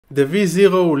The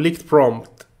V0 leaked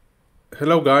prompt.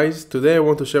 Hello guys, today I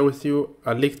want to share with you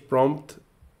a leaked prompt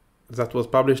that was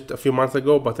published a few months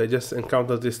ago, but I just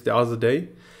encountered this the other day.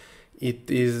 It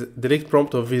is the leaked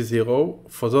prompt of V0.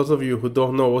 For those of you who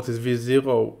don't know what is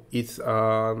V0, it's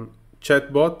a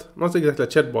chatbot, not exactly a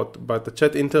chatbot, but a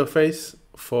chat interface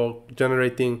for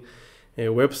generating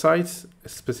websites.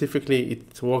 Specifically,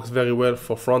 it works very well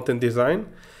for front-end design,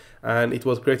 and it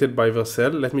was created by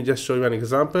Vercel. Let me just show you an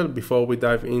example before we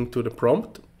dive into the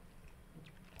prompt.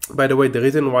 By the way, the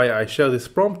reason why I share this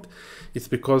prompt is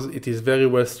because it is very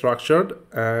well structured,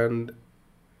 and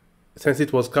since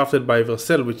it was crafted by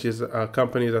Vercel, which is a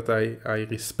company that I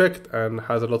respect and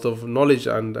has a lot of knowledge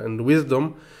and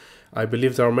wisdom, I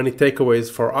believe there are many takeaways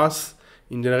for us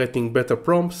in generating better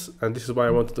prompts, and this is why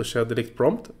I wanted to share the leaked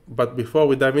prompt. But before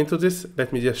we dive into this,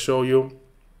 let me just show you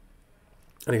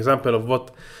an example of what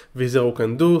V0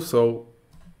 can do. So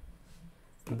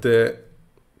the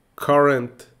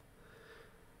current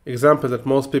example that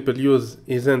most people use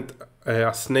isn't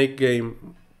a snake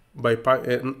game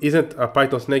isn't a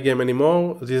Python snake game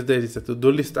anymore. These days it's a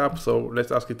to-do list app. So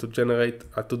let's ask it to generate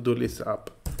a to-do list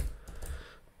app.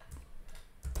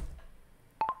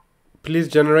 Please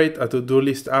generate a to-do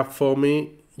list app for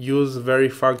me. Use very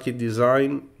funky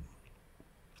design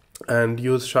and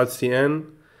use ShadCN,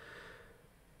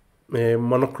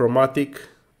 monochromatic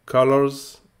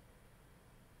colors.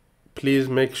 Please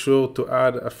make sure to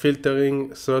add a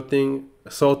filtering, sorting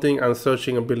and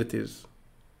searching abilities.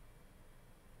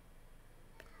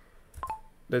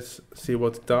 Let's see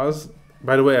what it does.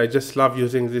 By the way, I just love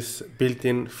using this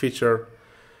built-in feature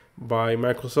by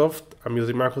Microsoft. I'm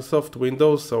using Microsoft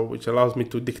Windows, which allows me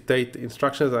to dictate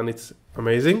instructions, and it's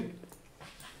amazing.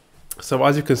 So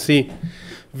as you can see,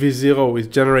 V0 is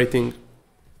generating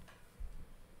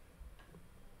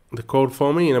the code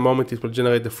for me. In a moment, it will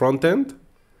generate the front end.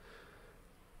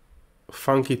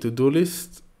 Funky to-do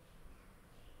list.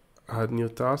 Add new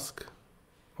task.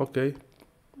 Okay,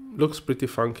 looks pretty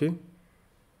funky.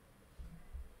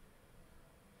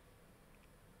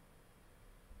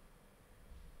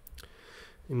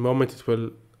 In a moment, it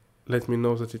will let me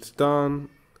know that it's done.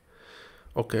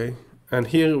 Okay, and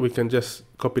here we can just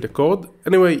copy the code.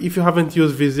 Anyway, if you haven't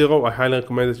used V0, I highly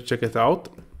recommend that you check it out.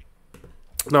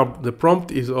 Now, the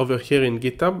prompt is over here in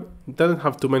GitHub. It doesn't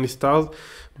have too many stars.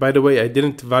 By the way, I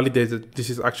didn't validate that this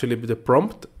is actually the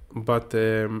prompt, but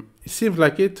it seems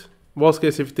like it. Worst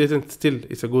case, if it isn't, still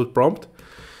it's a good prompt.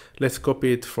 Let's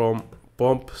copy it from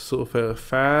prompt super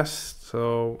fast.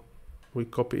 So we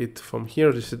copy it from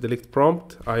here. This is the leaked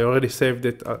prompt. I already saved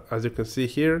it, as you can see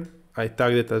here. I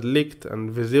tagged it as leaked and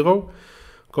V0.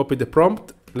 Copy the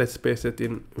prompt. Let's paste it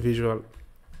in Visual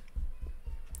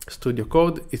Studio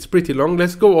Code. It's pretty long.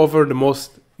 Let's go over the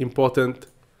most important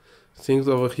things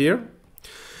over here.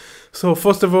 So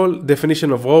first of all,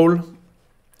 definition of role,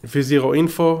 V0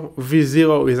 info.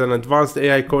 V0 is an advanced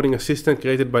AI coding assistant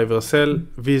created by Vercel.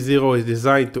 V0 is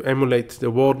designed to emulate the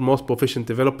world's most proficient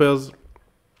developers.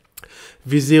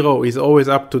 V0 is always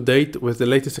up to date with the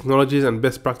latest technologies and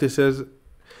best practices.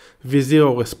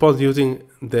 V0 responds using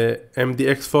the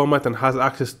MDX format and has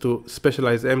access to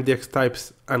specialized MDX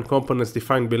types and components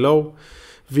defined below.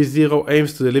 V0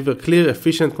 aims to deliver clear,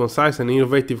 efficient, concise, and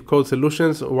innovative code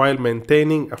solutions while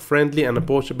maintaining a friendly and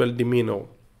approachable demeanor.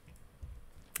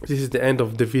 This is the end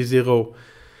of the V0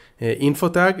 info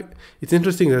tag. It's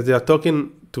interesting that they are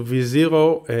talking to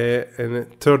V0 in a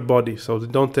third body, so they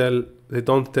don't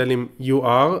tell him you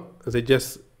are. They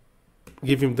just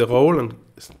give him the role and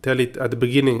tell it at the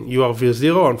beginning you are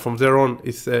V0, and from there on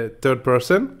it's a third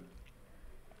person.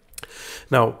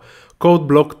 Now, code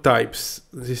block types.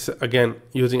 This again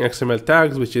using XML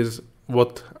tags, which is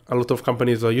what a lot of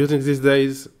companies are using these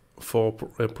days for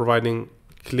providing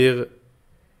clear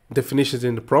definitions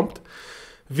in the prompt.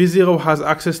 V0 has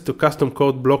access to custom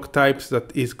code block types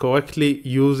that it correctly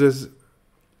uses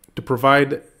to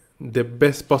provide the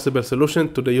best possible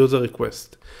solution to the user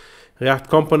request. React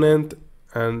component,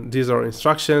 and these are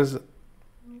instructions.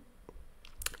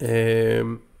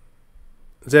 Then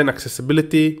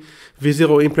accessibility.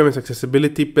 V0 implements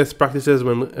accessibility best practices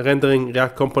when rendering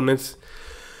React components.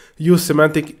 Use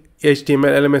semantic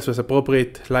HTML elements with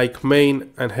appropriate like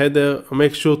main and header.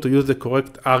 Make sure to use the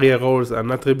correct ARIA roles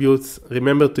and attributes.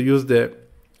 Remember to use the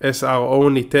SR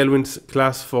only Tailwinds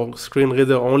class for screen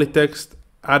reader only text.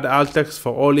 Add alt text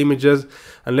for all images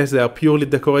unless they are purely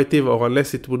decorative or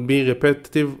unless it would be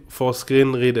repetitive for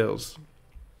screen readers.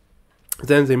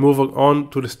 Then they move on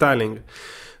to the styling.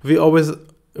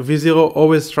 V0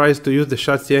 always tries to use the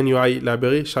ShadCN UI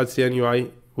library. ShadCN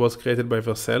UI was created by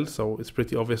Vercel, so it's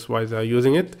pretty obvious why they are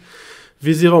using it.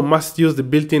 V0 must use the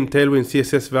built-in Tailwind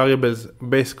CSS variables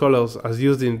base colors as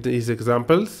used in these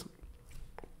examples.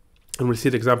 And we'll see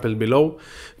the example below.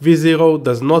 V0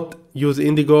 does not use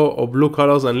indigo or blue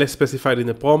colors unless specified in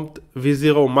the prompt.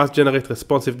 V0 must generate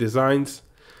responsive designs.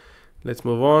 Let's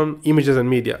move on. Images and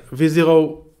media.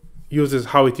 V0 uses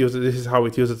how it uses, this is how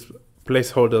it uses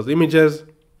placeholders images,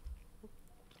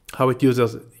 how it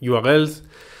uses URLs.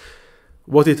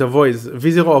 What it avoids.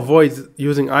 V0 avoids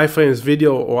using iframes,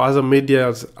 video, or other media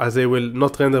as they will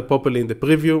not render properly in the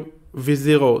preview.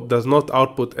 V0 does not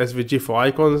output SVG for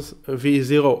icons.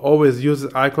 V0 always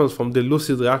uses icons from the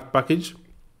Lucid React package.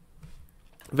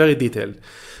 Very detailed.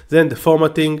 Then the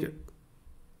formatting,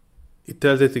 it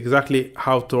tells it exactly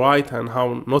how to write and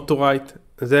how not to write.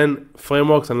 Then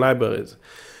frameworks and libraries.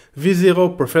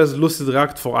 V0 prefers Lucid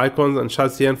React for icons and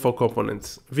ShadCN for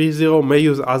components. V0 may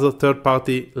use other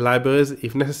third-party libraries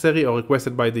if necessary or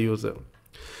requested by the user.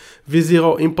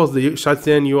 V0 imports the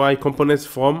ShadCN UI components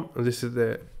from, this is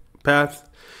the path.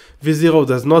 V0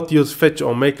 does not use fetch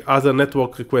or make other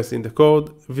network requests in the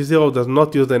code. V0 does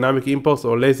not use dynamic imports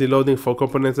or lazy loading for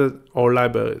components or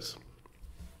libraries.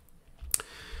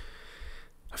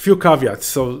 A few caveats.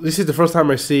 So this is the first time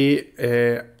I see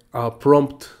a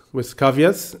prompt with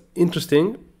caveats.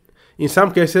 Interesting. In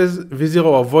some cases,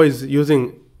 V0 avoids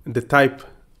using the type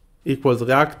equals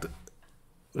React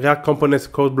components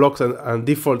code blocks and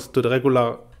defaults to the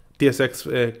regular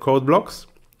TSX code blocks.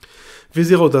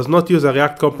 V0 does not use a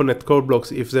React component code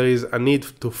blocks if there is a need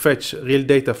to fetch real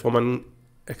data from an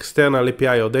external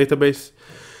API or database.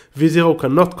 V0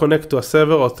 cannot connect to a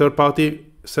server or third-party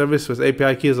service with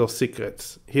API keys or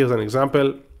secrets. Here's an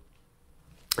example.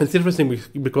 It's interesting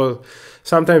because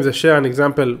sometimes they share an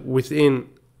example within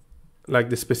like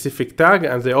the specific tag,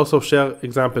 and they also share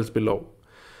examples below.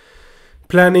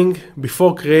 Planning.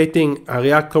 Before creating a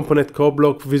React component code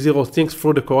block, V0 thinks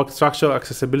through the correct structure,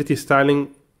 accessibility,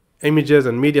 styling, images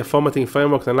and media formatting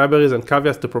frameworks and libraries and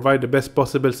caveats to provide the best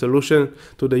possible solution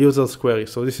to the user's query.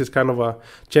 So this is kind of a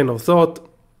chain of thought,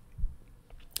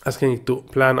 asking it to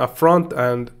plan upfront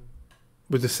and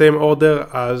with the same order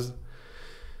as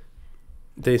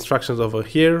the instructions over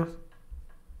here.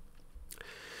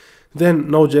 Then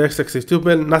Node.js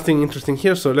executable, nothing interesting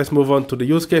here, so let's move on to the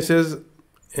use cases.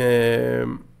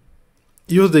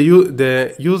 Use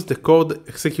the code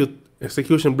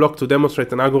execution block to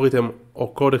demonstrate an algorithm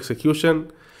or code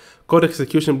execution. Code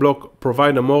execution block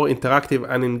provide a more interactive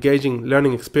and engaging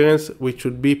learning experience, which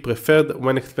should be preferred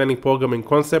when explaining programming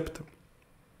concept.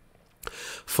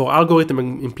 For algorithm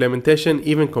implementation,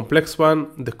 even complex one,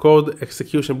 the code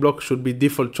execution block should be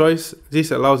default choice.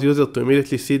 This allows users to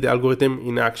immediately see the algorithm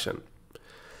in action.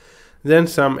 Then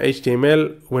some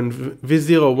HTML. When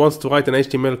V0 wants to write an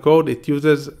HTML code, it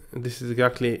uses, this is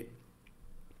exactly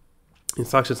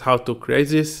instructions how to create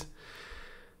this.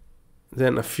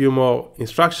 Then a few more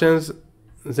instructions.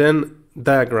 Then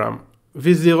diagram.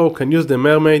 V0 can use the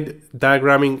mermaid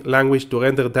diagramming language to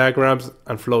render diagrams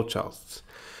and flowcharts.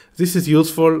 This is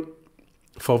useful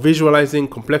for visualizing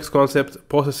complex concepts,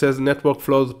 processes, network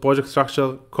flows, project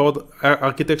structure, code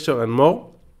architecture, and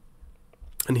more.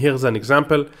 And here's an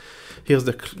example. Here's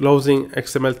the closing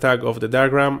XML tag of the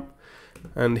diagram.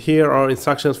 And here are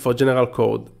instructions for general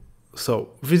code. So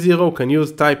V0 can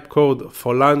use type code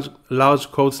for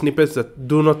large code snippets that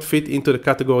do not fit into the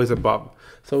categories above.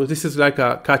 So this is like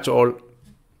a catch-all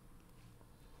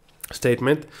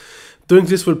statement. Doing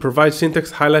this will provide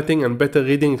syntax highlighting and better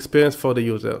reading experience for the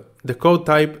user. The code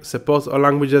type supports all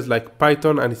languages like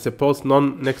Python, and it supports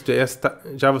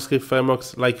non-Next.js JavaScript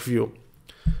frameworks like Vue.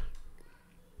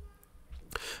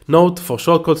 Note: for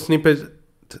shortcode snippets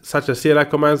such as CLI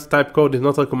commands, type code is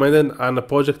not recommended and a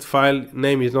project file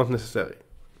name is not necessary.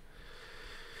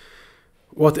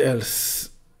 What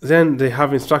else? Then they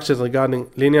have instructions regarding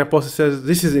linear processes.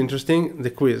 This is interesting, the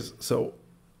quiz. So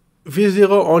V0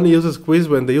 only uses quiz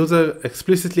when the user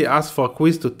explicitly asks for a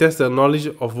quiz to test their knowledge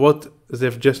of what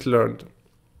they've just learned.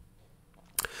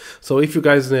 So if you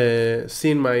guys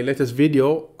seen my latest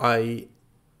video, I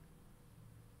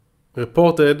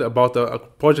reported about a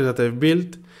project that I've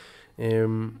built,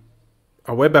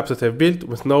 a web app that I've built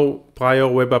with no prior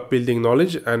web app building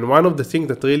knowledge. And one of the things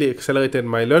that really accelerated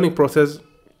my learning process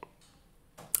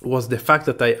was the fact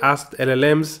that I asked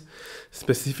LLMs,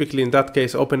 specifically in that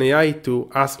case OpenAI, to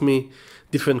ask me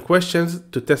different questions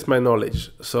to test my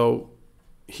knowledge. So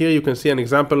here you can see an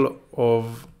example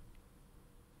of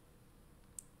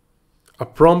a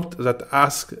prompt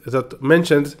that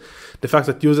mentions the fact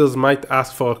that users might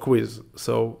ask for a quiz.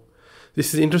 So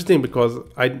this is interesting because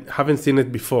I haven't seen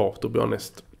it before, to be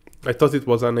honest. I thought it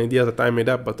was an idea that I made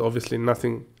up, but obviously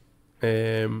nothing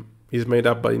is made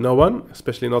up by no one,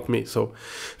 especially not me. So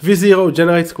V0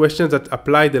 generates questions that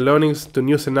apply the learnings to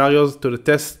new scenarios to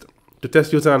test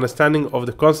user understanding of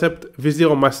the concept.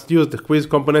 V0 must use the quiz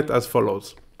component as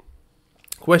follows.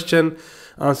 Question,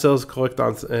 answers, correct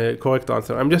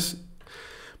answer. I'm just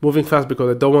moving fast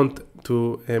because I don't want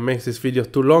to make this video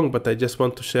too long, but I just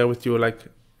want to share with you like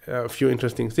a few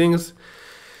interesting things.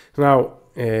 Now,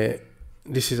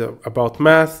 this is about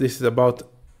math. This is about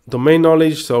domain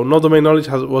knowledge. So no domain knowledge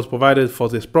was provided for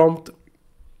this prompt.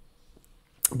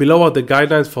 Below are the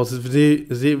guidelines for this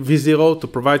V0 to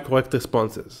provide correct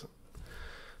responses.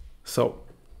 So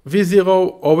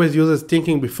V0 always uses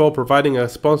thinking before providing a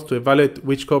response to evaluate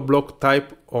which code block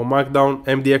type or markdown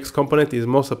MDX component is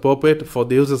most appropriate for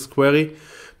the user's query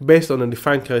based on a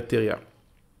defined criteria.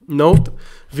 Note,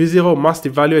 V0 must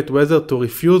evaluate whether to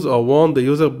refuse or warn the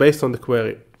user based on the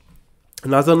query.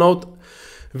 Another note,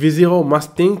 V0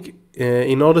 must think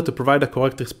in order to provide a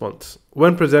correct response.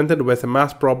 When presented with a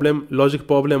math problem, logic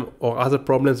problem, or other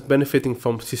problems benefiting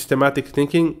from systematic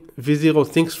thinking, V0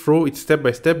 thinks through it step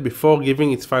by step before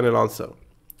giving its final answer.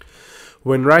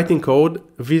 When writing code,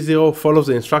 V0 follows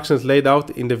the instructions laid out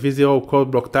in the V0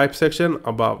 code block type section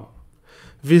above.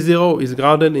 V0 is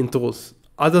grounded in truth.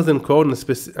 Other than code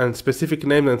and specific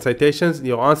names and citations,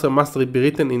 your answer must be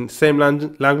written in the same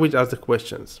language as the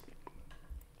questions.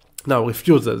 Now,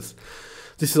 refusals.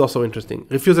 This is also interesting.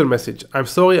 Refusal message. I'm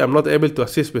sorry, I'm not able to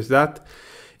assist with that.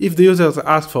 If the users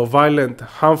ask for violent,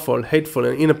 harmful, hateful,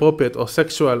 and inappropriate or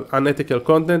sexual, unethical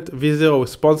content, V0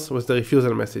 responds with the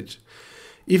refusal message.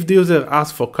 If the user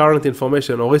asks for current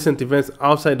information or recent events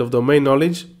outside of domain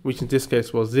knowledge, which in this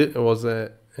case was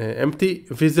empty,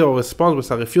 V0 responds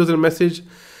with a refusal message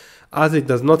as it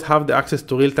does not have the access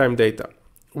to real-time data.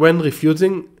 When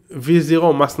refusing,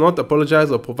 V0 must not apologize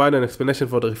or provide an explanation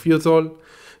for the refusal.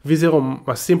 V0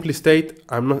 must simply state,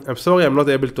 I'm sorry, I'm not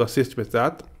able to assist with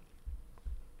that.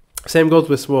 Same goes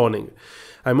with warning.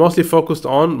 I'm mostly focused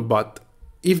on, but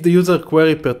if the user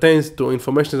query pertains to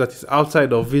information that is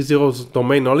outside of V0's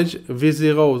domain knowledge,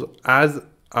 V0 adds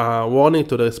a warning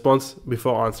to the response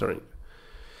before answering.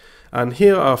 And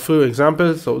here are a few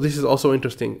examples. So this is also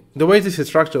interesting. The way this is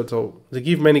structured, so they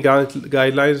give many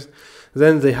guidelines,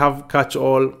 then they have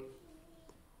catch-all,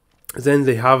 then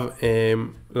they have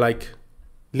like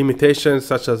limitations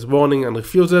such as warning and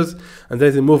refusals, and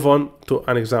then they move on to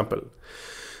an example.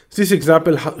 This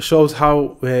example shows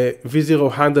how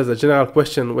V0 handles a general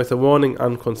question with a warning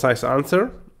and concise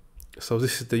answer. So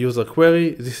this is the user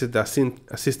query, this is the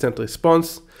assistant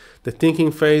response, the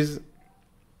thinking phase,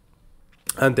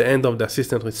 and the end of the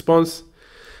assistant response.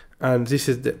 And this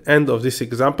is the end of this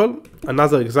example.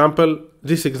 Another example,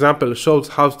 this example shows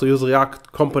how to use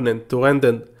React component to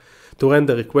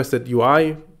render requested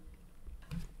UI.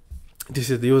 This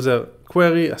is the user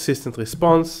query, assistant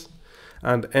response,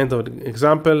 and end of the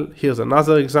example. Here's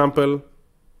another example.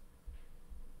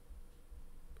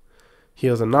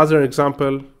 Here's another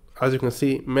example. As you can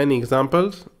see, many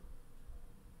examples.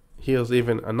 Here's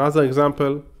even another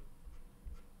example.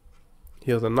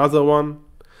 Here's another one.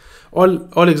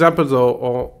 All examples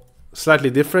are slightly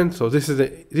different. So this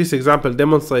example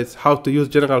demonstrates how to use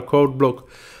general code block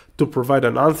to provide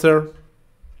an answer.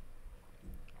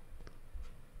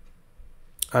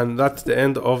 And that's the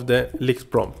end of the leaked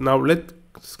prompt. Now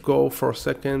let's go for a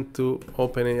second to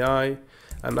OpenAI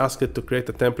and ask it to create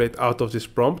a template out of this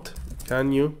prompt.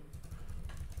 Can you?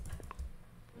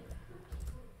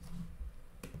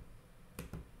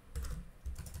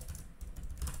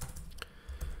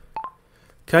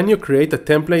 Can you create a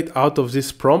template out of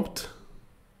this prompt?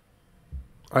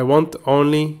 I want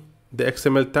only the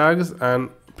XML tags and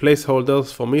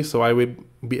placeholders for me, so I will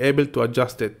be able to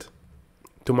adjust it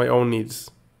to my own needs.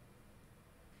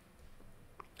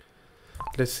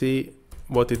 Let's see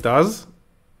what it does.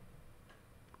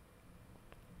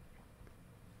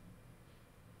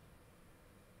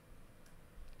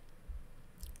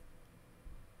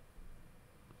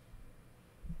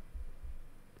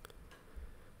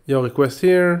 Your request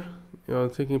here, your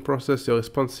thinking process, your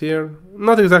response here.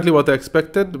 Not exactly what I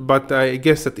expected, but I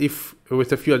guess that if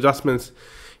with a few adjustments,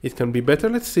 it can be better.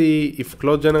 Let's see if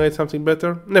Claude generates something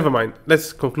better. Never mind.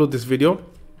 Let's conclude this video.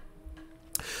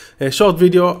 A short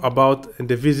video about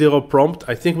the V0 prompt.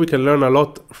 I think we can learn a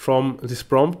lot from this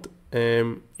prompt.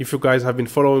 If you guys have been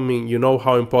following me, you know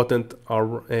how important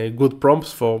are good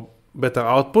prompts for better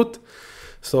output.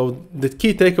 So the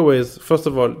key takeaways, first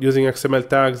of all, using XML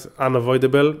tags,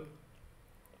 unavoidable.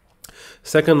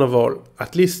 Second of all,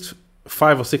 at least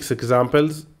 5 or 6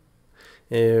 examples.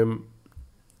 Do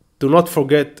not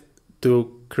forget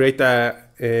to create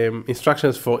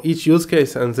instructions for each use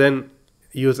case and then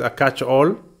use a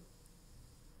catch-all.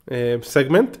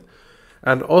 segment,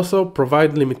 and also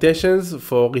provide limitations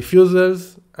for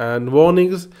refusals and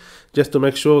warnings, just to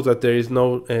make sure that there is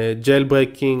no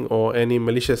jailbreaking or any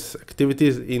malicious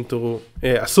activities into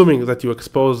assuming that you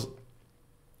expose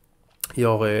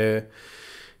your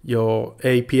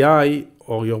API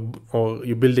or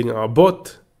you're building a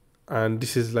bot, and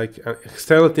this is like an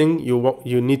external thing.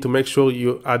 You need to make sure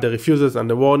you add the refusals and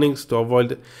the warnings to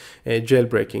avoid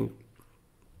jailbreaking.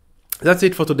 That's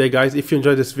it for today, guys. If you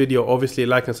enjoyed this video, obviously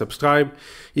like and subscribe.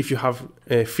 If you have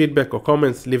feedback or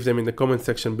comments, leave them in the comment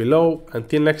section below.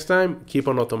 Until next time, keep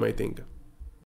on automating.